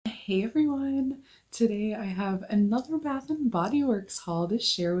Hey everyone! Today I have another Bath & Body Works haul to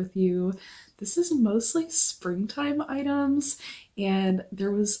share with you. This is mostly springtime items and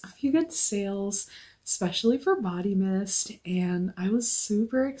there was a few good sales, especially for body mist, and I was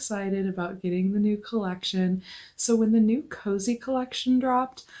super excited about getting the new collection. So when the new Cozy collection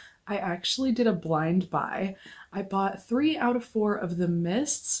dropped, I actually did a blind buy. I bought 3 out of 4 of the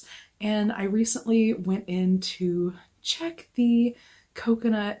mists, and I recently went in to check the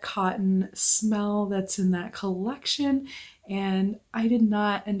coconut cotton smell that's in that collection, and I did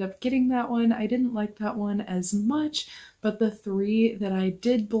not end up getting that one. I didn't like that one as much, but the 3 that I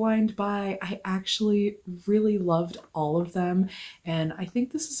did blind buy, I actually really loved all of them, and I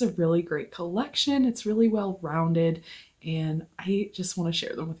think this is a really great collection. It's really well rounded and I just want to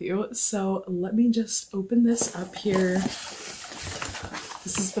share them with you. So let me just open this up here.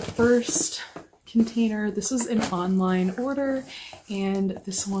 This is the first container. This was an online order, and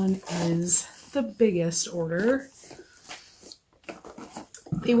this one is the biggest order.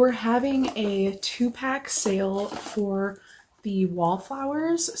 They were having a 2-pack sale for the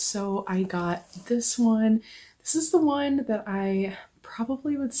wallflowers, so I got this one. This is the one that I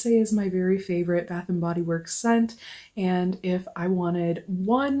probably would say is my very favorite Bath & Body Works scent, and if I wanted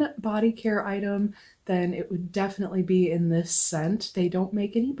one body care item, then it would definitely be in this scent. They don't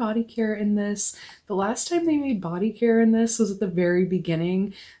make any body care in this. The last time they made body care in this was at the very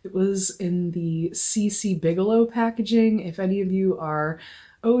beginning. It was in the CC Bigelow packaging. If any of you are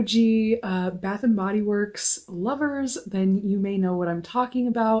OG Bath & Body Works lovers, then you may know what I'm talking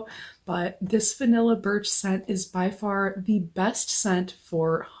about, but this vanilla birch scent is by far the best scent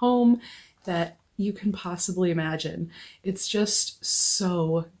for home that you can possibly imagine. It's just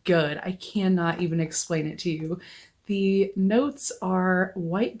so good. I cannot even explain it to you. The notes are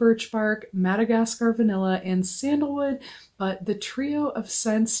white birch bark, Madagascar vanilla, and sandalwood, but the trio of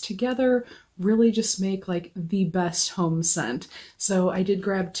scents together really just make like the best home scent. So I did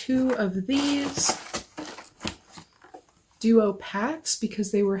grab 2 of these duo packs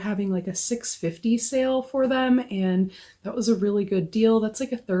because they were having like a $6.50 sale for them, and that was a really good deal. That's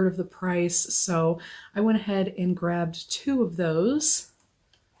like 1/3 of the price, so I went ahead and grabbed 2 of those.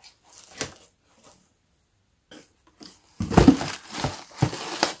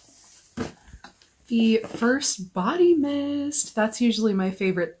 The first body mist, that's usually my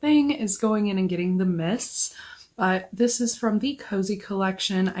favorite thing, is going in and getting the mists. But this is from the Cozy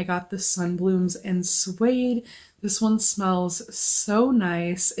collection. I got the Sunblooms and Suede. This one smells so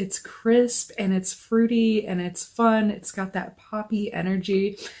nice. It's crisp and it's fruity and it's fun. It's got that poppy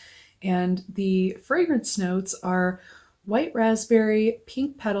energy. And the fragrance notes are white raspberry,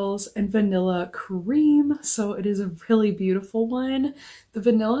 pink petals, and vanilla cream. So it is a really beautiful one. The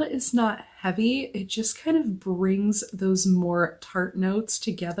vanilla is not heavy. It just kind of brings those more tart notes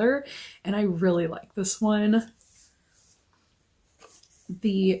together, and I really like this one.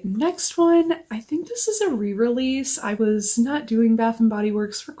 The next one, I think this is a re-release. I was not doing Bath & Body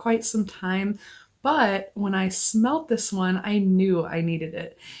Works for quite some time, but when I smelled this one, I knew I needed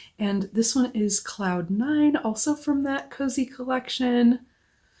it. And this one is Cloud 9, also from that Cozy collection.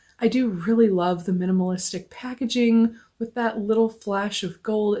 I do really love the minimalistic packaging with that little flash of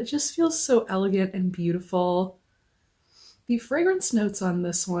gold. It just feels so elegant and beautiful. The fragrance notes on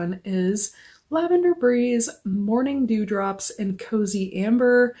this one is lavender breeze, morning dewdrops, and cozy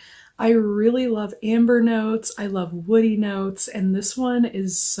amber. I really love amber notes. I love woody notes, and this one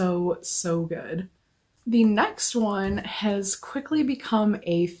is so, so good. The next one has quickly become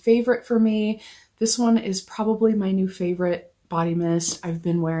a favorite for me. This one is probably my new favorite body mist. I've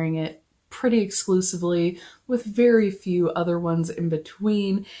been wearing it pretty exclusively with very few other ones in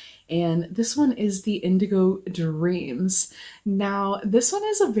between. And this one is the Indigo Dreams. Now, this one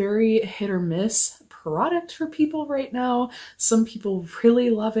is a very hit or miss product for people right now. Some people really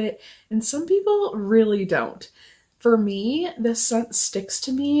love it and some people really don't. For me, this scent sticks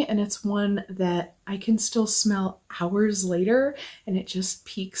to me, and it's one that I can still smell hours later, and it just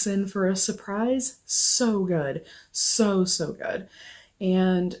peeks in for a surprise. So good. So, so good.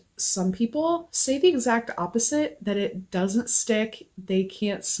 And some people say the exact opposite, that it doesn't stick, they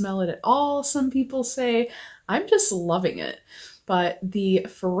can't smell it at all. Some people say, I'm just loving it. But the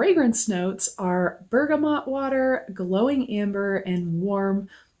fragrance notes are bergamot water, glowing amber, and warm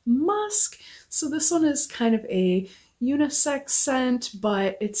musk. So this one is kind of a unisex scent,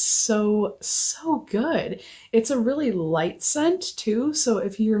 but it's so, so good. It's a really light scent too, so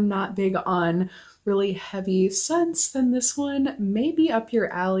if you're not big on really heavy scents, then this one may be up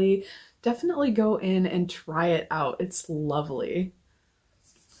your alley. Definitely go in and try it out. It's lovely.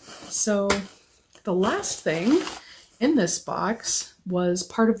 So the last thing In this box was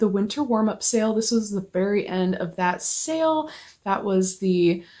part of the winter warm-up sale. This was the very end of that sale. That was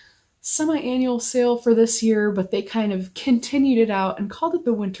the semi-annual sale for this year, but they kind of continued it out and called it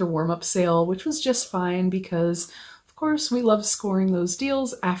the winter warm-up sale, which was just fine because, of course, we love scoring those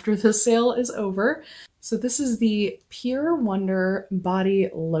deals after the sale is over. So this is the Pure Wonder Body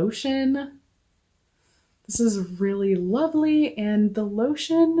Lotion. This is really lovely, and the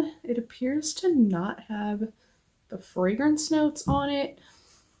lotion, it appears to not have the fragrance notes on it,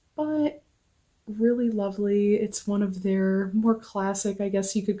 but really lovely. It's one of their more classic, I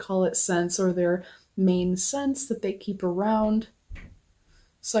guess you could call it, scents, or their main scents that they keep around.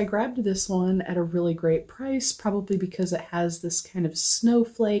 So I grabbed this one at a really great price, probably because it has this kind of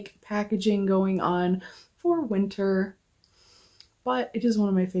snowflake packaging going on for winter, but it is one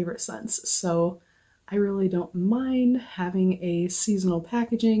of my favorite scents, so I really don't mind having a seasonal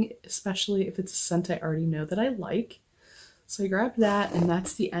packaging, especially if it's a scent I already know that I like. So I grabbed that, and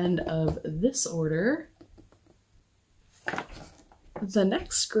that's the end of this order. The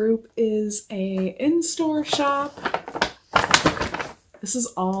next group is a in-store shop. This is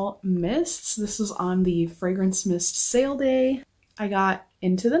all mists. This is on the Fragrance Mist sale day. I got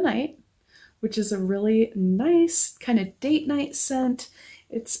Into the Night, which is a really nice kind of date night scent.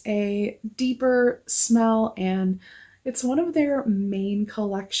 It's a deeper smell, and it's one of their main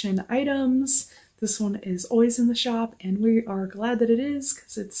collection items. This one is always in the shop, and we are glad that it is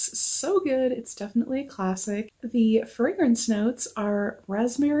because it's so good. It's definitely a classic. The fragrance notes are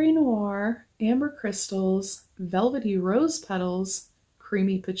raspberry noir, amber crystals, velvety rose petals,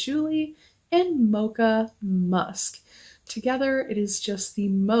 creamy patchouli, and mocha musk. Together, it is just the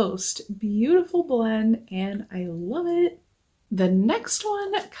most beautiful blend, and I love it. The next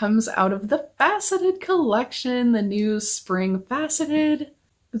one comes out of the Faceted collection, the new Spring Faceted.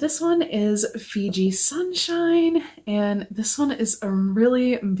 This one is Fiji Sunshine, and this one is a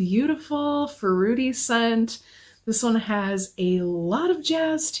really beautiful fruity scent. This one has a lot of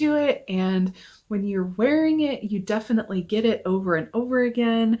jazz to it, and when you're wearing it, you definitely get it over and over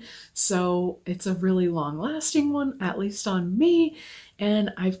again. So it's a really long-lasting one, at least on me,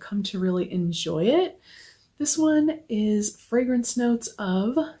 and I've come to really enjoy it. This one is fragrance notes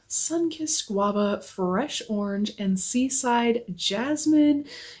of sun-kissed guava, fresh orange, and seaside jasmine.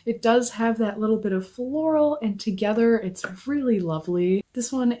 It does have that little bit of floral, and together it's really lovely.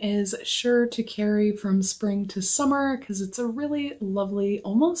 This one is sure to carry from spring to summer because it's a really lovely,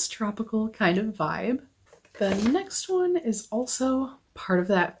 almost tropical kind of vibe. The next one is also part of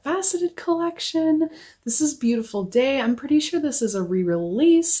that Faceted collection. This is Beautiful Day. I'm pretty sure this is a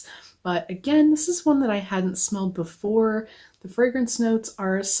re-release. But again, this is one that I hadn't smelled before. The fragrance notes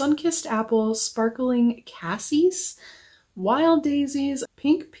are sun-kissed apple, sparkling cassis, wild daisies,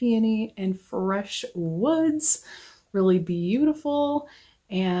 pink peony, and fresh woods. Really beautiful.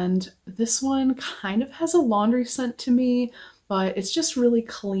 And this one kind of has a laundry scent to me, but it's just really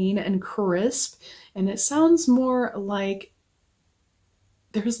clean and crisp. And it sounds more like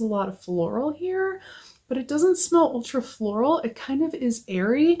there's a lot of floral here, but it doesn't smell ultra floral. It kind of is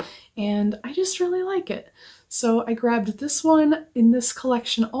airy, and I just really like it. So I grabbed this one. In this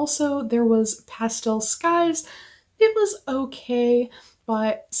collection also, there was Pastel Skies. It was okay,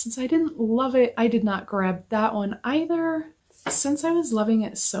 but since I didn't love it, I did not grab that one either. Since I was loving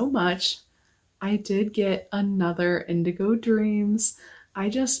it so much, I did get another Indigo Dreams. I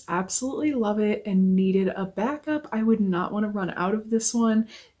just absolutely love it and needed a backup. I would not want to run out of this one,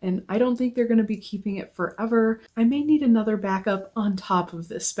 and I don't think they're going to be keeping it forever. I may need another backup on top of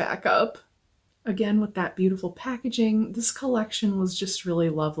this backup. Again, with that beautiful packaging, this collection was just really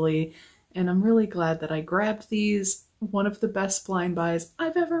lovely, and I'm really glad that I grabbed these. One of the best blind buys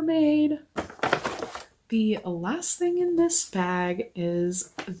I've ever made. The last thing in this bag is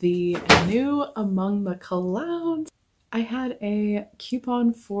the new Among the Clouds. I had a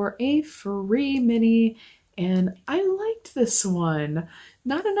coupon for a free mini, and I liked this one.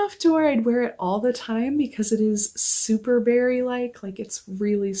 Not enough to where I'd wear it all the time because it is super berry-like, like it's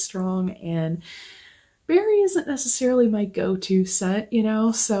really strong, and berry isn't necessarily my go-to scent, you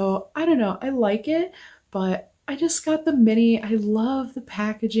know, so I don't know, I like it, but I just got the mini. I love the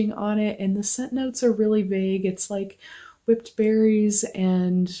packaging on it, and the scent notes are really vague. It's like whipped berries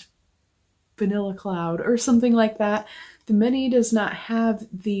and vanilla cloud or something like that. The mini does not have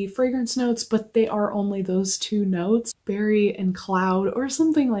the fragrance notes, but they are only those two notes, berry and cloud or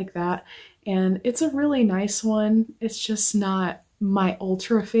something like that. And it's a really nice one. It's just not my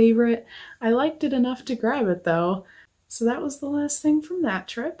ultra favorite. I liked it enough to grab it though. So that was the last thing from that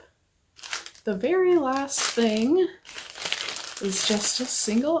trip. The very last thing is just a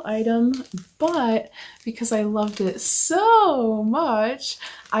single item, but because I loved it so much,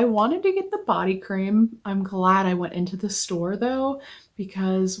 I wanted to get the body cream. I'm glad I went into the store though,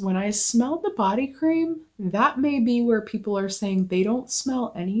 because when I smelled the body cream, that may be where people are saying they don't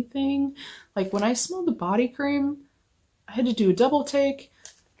smell anything. Like when I smelled the body cream, I had to do a double take,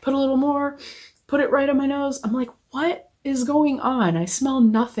 put a little more, put it right on my nose. I'm like, what is going on? I smell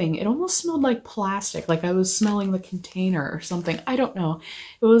nothing. It almost smelled like plastic, like I was smelling the container or something. I don't know.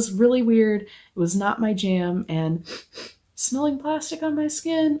 It was really weird. It was not my jam, and smelling plastic on my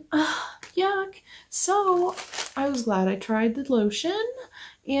skin, yuck. So I was glad I tried the lotion,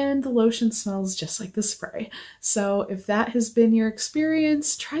 and the lotion smells just like the spray. So if that has been your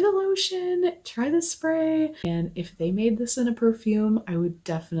experience, try the lotion, try the spray, and if they made this in a perfume, I would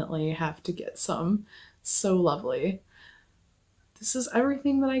definitely have to get some. So lovely. This is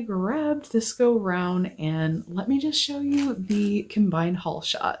everything that I grabbed this go round, and let me just show you the combined haul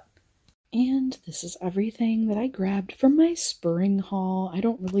shot. And this is everything that I grabbed from my spring haul. I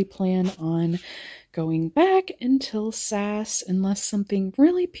don't really plan on going back until SAS unless something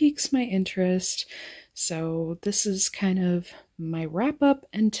really piques my interest. So this is kind of my wrap up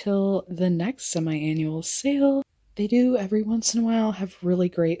until the next semi-annual sale. They do every once in a while have really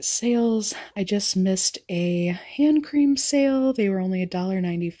great sales. I just missed a hand cream sale. They were only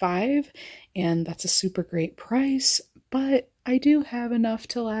 $1.95, and that's a super great price, but I do have enough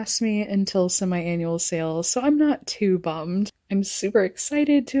to last me until semi-annual sales, so I'm not too bummed. I'm super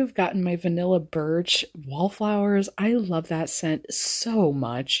excited to have gotten my Vanilla Birch Wallflowers. I love that scent so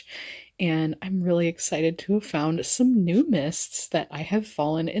much, and I'm really excited to have found some new mists that I have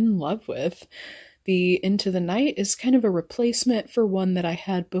fallen in love with. The Into the Night is kind of a replacement for one that I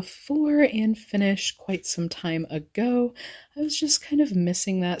had before and finished quite some time ago. I was just kind of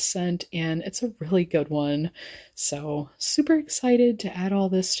missing that scent, and it's a really good one. So super excited to add all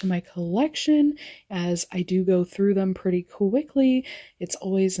this to my collection as I do go through them pretty quickly. It's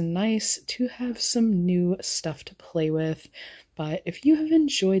always nice to have some new stuff to play with. But if you have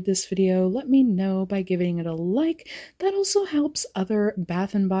enjoyed this video, let me know by giving it a like. That also helps other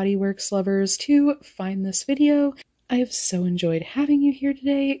Bath & Body Works lovers to find this video. I have so enjoyed having you here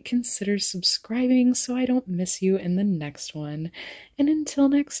today. Consider subscribing so I don't miss you in the next one. And until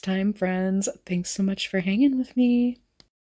next time, friends, thanks so much for hanging with me.